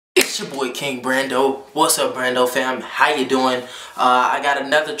your boy King Brando. What's up, Brando fam? How you doing? I got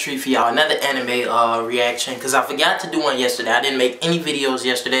another treat for y'all, another anime reaction, because I forgot to do one yesterday. I didn't make any videos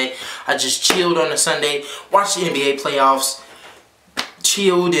yesterday. I just chilled on a Sunday, watched the NBA playoffs,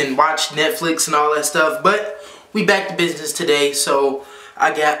 chilled and watched Netflix and all that stuff. But we back to business today, so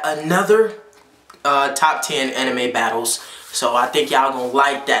I got another top 10 anime battles. So I think y'all gonna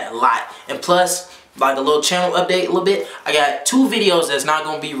like that a lot. And plus, like a little channel update a little bit, I got 2 videos that's not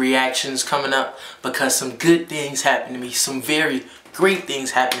gonna be reactions coming up because some good things happened to me, some very great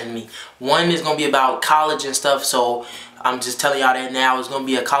things happened to me. One is gonna be about college and stuff, so I'm just telling y'all that now. It's gonna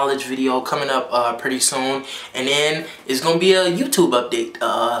be a college video coming up pretty soon, and then it's gonna be a YouTube update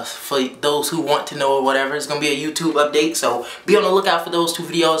for those who want to know or whatever. It's gonna be a YouTube update, so be on the lookout for those 2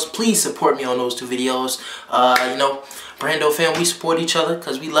 videos. Please support me on those 2 videos. You know, Brando fam, we support each other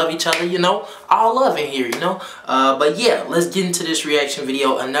because we love each other, you know. All love in here, you know. But yeah, let's get into this reaction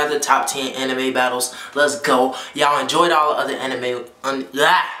video. Another top 10 anime battles. Let's go. Y'all enjoyed all the other anime.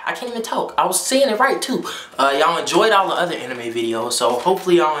 I can't even talk. I was saying it right too. Y'all enjoyed all the other anime videos, so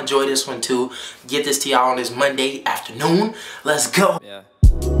hopefully y'all enjoy this one too. Get this to y'all on this Monday afternoon. Let's go. Yeah.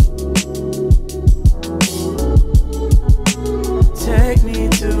 Take me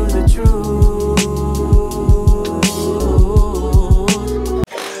to the truth.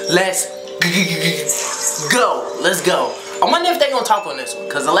 Let's go. Let's go. I wonder if they're gonna talk on this one,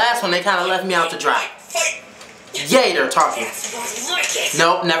 because the last one they kind of left me out to dry. Yay, they're talking.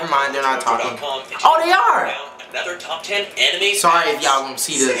 Nope, never mind, they're not talking. Oh, they are. Another top 10 anime. Sorry if y'all gonna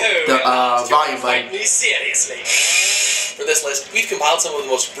see the volume button. For this list, we've compiled some of the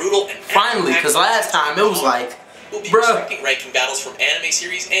most brutal and finally, because last time it was like, we'll be bruh, restricting ranking battles from anime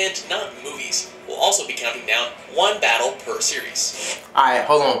series and not movies. We'll also be counting down 1 battle per series. Alright,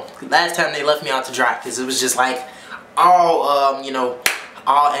 hold on. Last time they left me out to dry because it was just like all you know,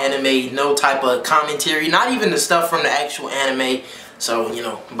 all anime, no type of commentary, not even the stuff from the actual anime. So, you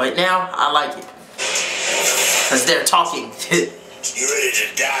know, but now I like it. Cause they're talking. You ready to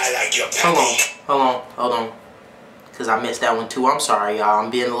die like your pappy? Hold on. Cause I missed that one too. I'm sorry, y'all. I'm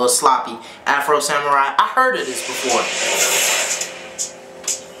being a little sloppy. Afro Samurai. I heard of this before.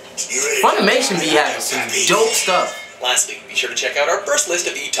 Funimation be having some dope stuff. Lastly, be sure to check out our first list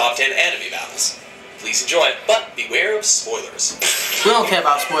of the top 10 anime battles. Please enjoy, but beware of spoilers. We don't care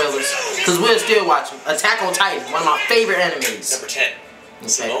about spoilers, because we're still watching Attack on Titan, one of my favorite animes. Number 10. Okay.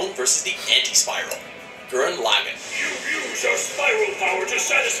 Simone versus the Anti-Spiral. Gurren Lagann. You use your spiral power to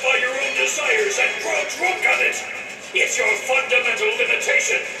satisfy your own desires and grow drunk on it. It's your fundamental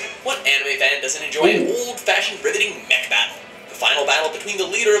limitation. What anime fan doesn't enjoy an old-fashioned riveting mech battle? The final battle between the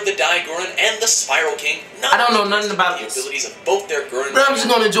leader of the Dai Gurren and the Spiral King. I don't know nothing about the this. Abilities of both their Gurren, but I'm just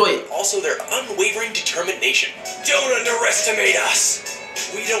gonna enjoy it. Also their unwavering determination. Don't underestimate us.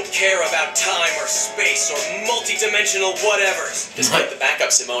 We don't care about time or space or multi-dimensional whatevers. Despite the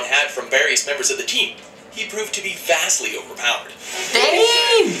backup Simone had from various members of the team, he proved to be vastly overpowered.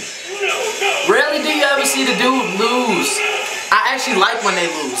 Dang! Rarely do you ever see the dude lose. I actually like when they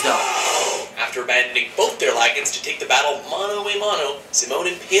lose though. After abandoning both their Lagans to take the battle mano a mano, Simone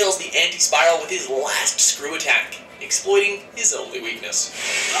impales the Anti-Spiral with his last screw attack, exploiting his only weakness.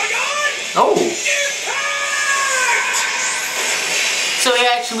 Oh! So he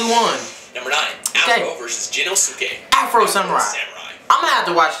actually won. Number 9. Afro versus Jinosuke. Afro Samurai. I'm gonna have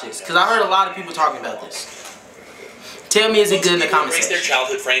to watch this, because I heard a lot of people talking about this. Tell me, is it good in the comments section? Embrace their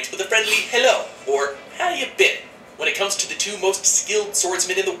childhood friends with a friendly hello, or how you been? When it comes to the 2 most skilled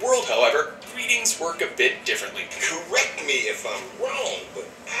swordsmen in the world, however, greetings work a bit differently. Correct me if I'm wrong, but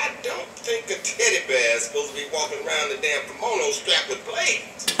I don't think a teddy bear is supposed to be walking around the damn kimono strapped with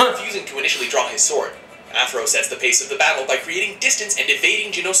blades. Refusing to initially draw his sword, Afro sets the pace of the battle by creating distance and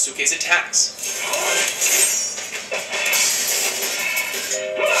evading Jinosuke's attacks.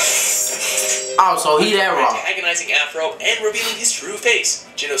 Oh, so he that wrong. Antagonizing Afro and revealing his true face,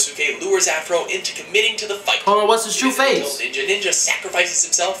 Jinosuke lures Afro into committing to the fight. Hold on, what's his true face? Ninja sacrifices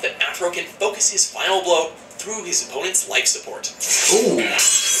himself that Afro can focus his final blow through his opponent's life support. Ooh.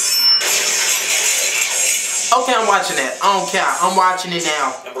 Okay, I'm watching that. I don't care. I'm watching it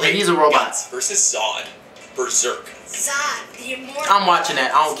now. Number 8, he's a robot. Guts versus Zod. Berserk. Zod, the immortal. I'm watching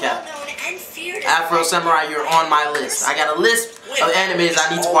that. I don't care. Afro Samurai, you're on my list. I got a list of animes I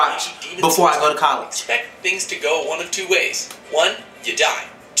need to watch before I go to college. Expect things to go one of 2 ways. 1, you die.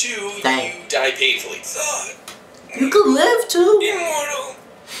 2, you die painfully. Zod. You could live too. Immortal.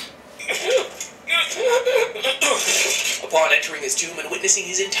 Upon entering his tomb and witnessing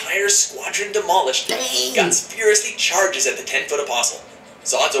his entire squadron demolished, Dang. Guts furiously charges at the 10-foot apostle.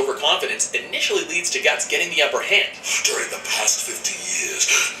 Zod's overconfidence initially leads to Guts getting the upper hand. During the past 50 years,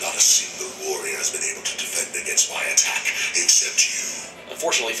 not a a single warrior has been able to defend against my attack, except you.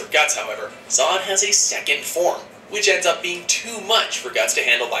 Unfortunately for Guts, however, Zod has a second form, which ends up being too much for Guts to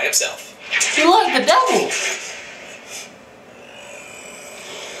handle by himself. He like the devil.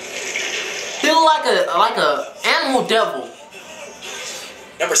 He like a animal devil.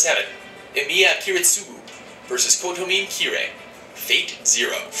 Number 7, Emiya Kiritsugu versus Kotomin Kirei, Fate 0.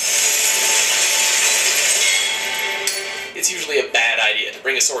 It's usually a bad idea to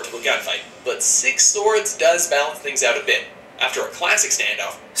bring a sword to a gunfight, but 6 swords does balance things out a bit. After a classic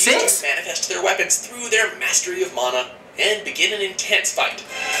standoff, these two manifest their weapons through their mastery of mana and begin an intense fight.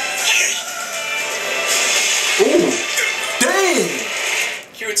 Ooh, dang!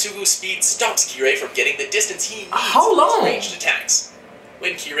 Kiritsugu's speed stops Kirei from getting the distance he needs How long? with ranged attacks.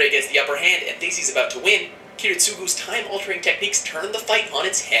 When Kirei gets the upper hand and thinks he's about to win, Kiritsugu's time-altering techniques turn the fight on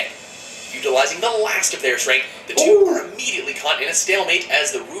its head. Utilizing the last of their strength, the two are immediately caught in a stalemate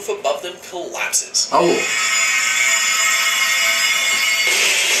as the roof above them collapses. Oh.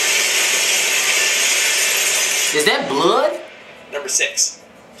 Is that blood? Number 6,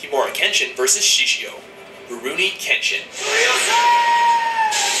 Himura Kenshin versus Shishio, Rurouni Kenshin.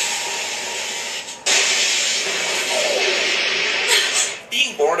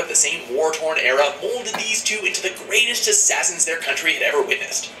 Being born of the same war-torn era molded these two into the greatest assassins their country had ever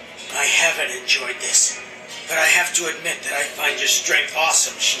witnessed. I haven't enjoyed this, but I have to admit that I find your strength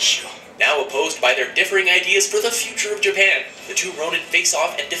awesome, Shishio. Now opposed by their differing ideas for the future of Japan, the two Ronin face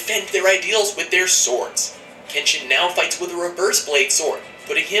off and defend their ideals with their swords. Kenshin now fights with a reverse blade sword,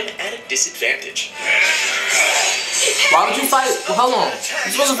 putting him at a disadvantage. Why would you fight? Hold on.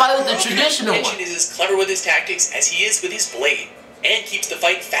 You're supposed to fight with the traditional one. Kenshin is as clever with his tactics as he is with his blade, and keeps the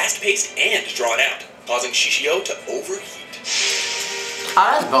fight fast-paced and drawn out, causing Shishio to overheat.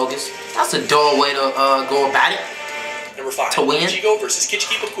 Oh, that's bogus. That's a dull way to go about it. Number 5, To win? Ichigo versus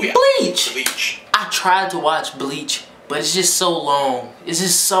Kichiki Bakuya. Bleach! Bleach. I tried to watch Bleach, but it's just so long. It's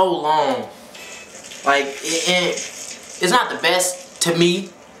just so long. Like, it's not the best to me.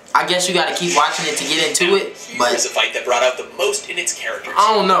 I guess you gotta keep watching it to get into it, but Here's a fight that brought out the most in its characters.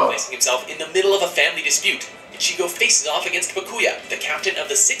 I don't know. Placing himself in the middle of a family dispute, Ichigo faces off against Bakuya, the captain of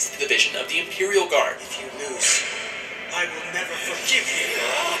the 6th Division of the Imperial Guard. If you lose, I will never forgive you.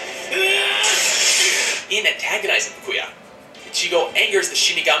 In antagonizing Bakuya, Ichigo angers the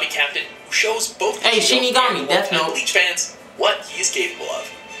Shinigami captain, who shows both Hey, Ichigo Shinigami, and Death longtime Note. Bleach fans what he is capable of.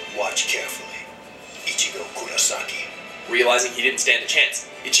 Watch carefully. Ichigo Kurosaki. Realizing he didn't stand a chance,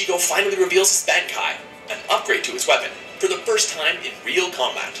 Ichigo finally reveals his Bankai, an upgrade to his weapon, for the first time in real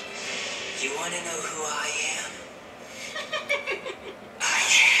combat. You want to know who I am? I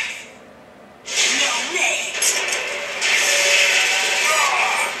have no name.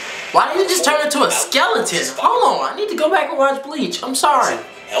 why didn't you just turn into a skeleton? Hold on, I need to go back and watch Bleach. I'm sorry.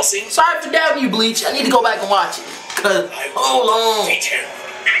 Hellsing Sorry for doubting you, Bleach. I need to go back and watch it. Cause, hold on. Defeat him.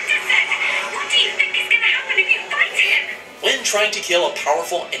 What do you think is gonna happen if you fight him? When trying to kill a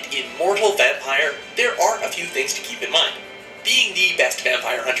powerful and immortal vampire, there are a few things to keep in mind. Being the best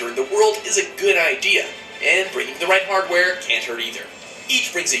vampire hunter in the world is a good idea, and bringing the right hardware can't hurt either.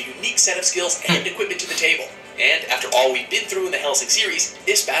 Each brings a unique set of skills and equipment to the table, and after all we've been through in the Hellsing series,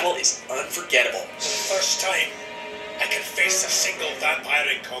 this battle is unforgettable. First time I can face a single vampire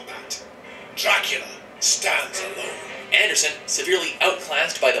in combat. Dracula stands alone. Anderson, severely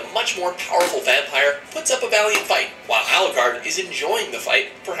outclassed by the much more powerful vampire, puts up a valiant fight, while Alucard is enjoying the fight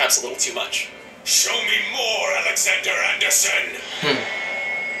perhaps a little too much. Show me more, Alexander Anderson!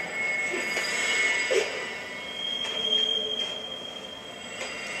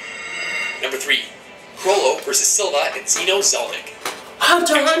 Number 3, Crollo versus Silva and Zeno Zalnik.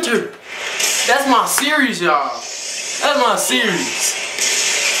 Hunter x Hunter. That's my series, y'all. That's my series.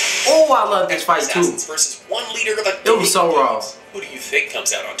 Oh, I love this fight too. Assassins versus one leader of a It was so raw. Who do you think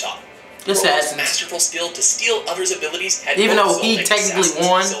comes out on top? The Crollo's Assassins. masterful skill to steal others' abilities had Even both though he Zolnik, technically Assassins,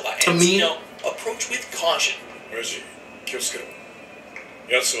 won, Silva, to and me- Zeno approach with caution. 親父、気をつけろ。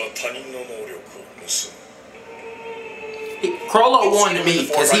奴は他人の能力を盗む。 Crollo Zeno won to in me the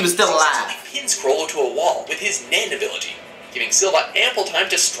because he was still forefront alive. successfully pins Crollo to a wall with his Nen ability, giving Silva ample time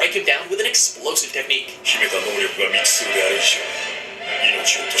to strike him down with an explosive technique. 秘めた能力が未知数である以上、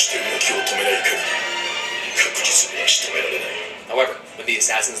命を落として動きを止めない限り、確実には仕留められない。 However, when the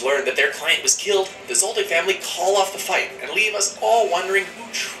assassins learn that their client was killed, the Zoldyck family call off the fight and leave us all wondering who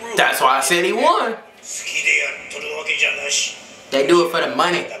truly. That's why I said he won. 好きでやっとるわけじゃなし。 They do it for the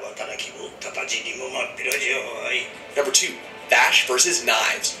money. 働きも形にもまっぴらじゃわい。 Number 2, Vash versus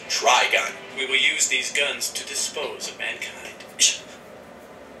Knives, Trigun. We will use these guns to dispose of mankind.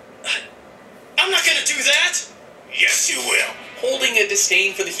 I'm not gonna do that! Yes, you will. Holding a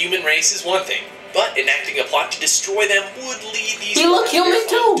disdain for the human race is one thing, but enacting a plot to destroy them would lead these... He look human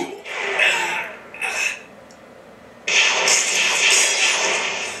too!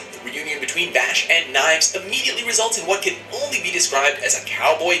 The reunion between Vash and Knives immediately results in what can only be described as a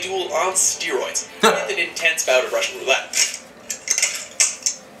cowboy duel on steroids, with an intense bout of Russian roulette.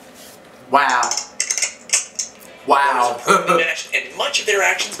 Wow. Wow. Perfectly matched, and much of their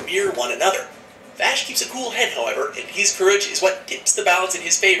actions mirror one another. Vash keeps a cool head, however, and his courage is what tips the balance in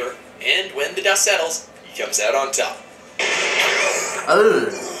his favor, and when the dust settles, he comes out on top.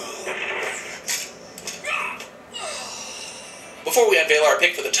 Before we unveil our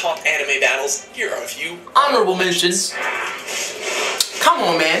pick for the top anime battles, here are a few honorable mentions. Come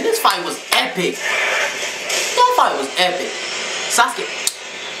on, man, this fight was epic. That fight was epic. Sasuke,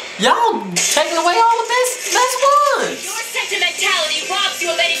 y'all taking away all the best ones. Your sentimentality robs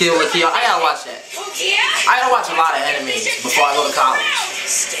you of any... Kill with Kill. I gotta watch that. Yeah? I gotta watch a lot of animes before I go to college.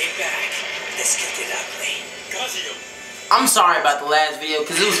 Stay back. Let's get it ugly. Kazuya. I'm sorry about the last video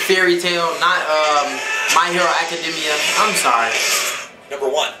because it was Fairy Tail, not My Hero Academia. I'm sorry. Number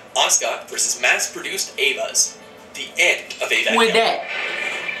 1, Asuka versus mass-produced Evas. The end of Eva. With that.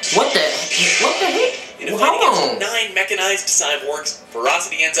 What the heck? In a fight Hold against on. 9 mechanized cyborgs,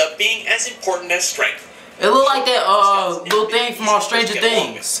 ferocity ends up being as important as strength. It looked like that little thing from all Stranger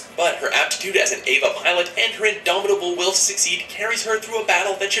Things. But her aptitude as an Eva pilot and her indomitable will to succeed carries her through a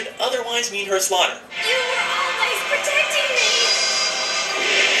battle that should otherwise mean her slaughter. You were always protecting me.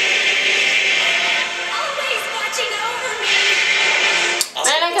 Always watching over me.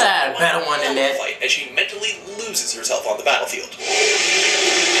 Man, I could have had a better one than that. Fight as she mentally loses herself on the battlefield.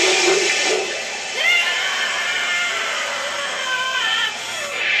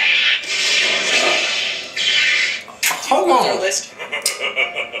 Hold on. List.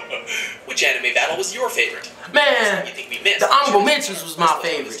 Which anime battle was your favorite? Man, You think we missed? the honorable mentions was my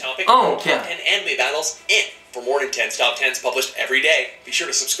favorite. I don't care. And anime battles, and for more intense top 10s published every day, be sure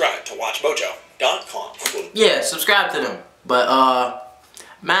to subscribe to WatchMojo.com. Yeah, subscribe to them. But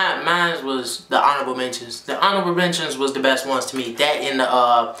mine was the honorable mentions. The honorable mentions was the best ones to me. That and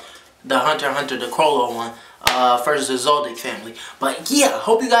the Hunter x Hunter, the Chrollo one. Versus the Zoldyck family. But yeah,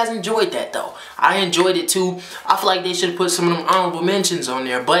 hope you guys enjoyed that though. I enjoyed it too. I feel like they should have put some of them honorable mentions on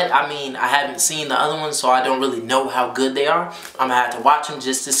there. But I mean, I haven't seen the other ones, so I don't really know how good they are. I'm gonna have to watch them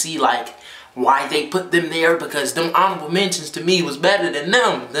just to see like why they put them there, because them honorable mentions to me was better than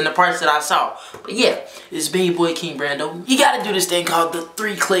the parts that I saw. But yeah, it's been your boy King Brando. You gotta do this thing called the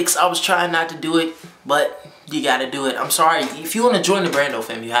 3 clicks. I was trying not to do it, but you gotta do it. I'm sorry. If you want to join the Brando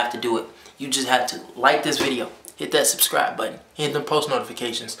fam, you have to do it. You just have to like this video, hit that subscribe button, hit the post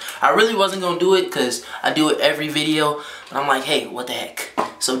notifications. I really wasn't going to do it because I do it every video. But I'm like, hey, what the heck?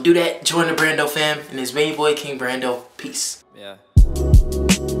 So do that, join the Brando fam, and it's been your boy King Brando. Peace. Yeah.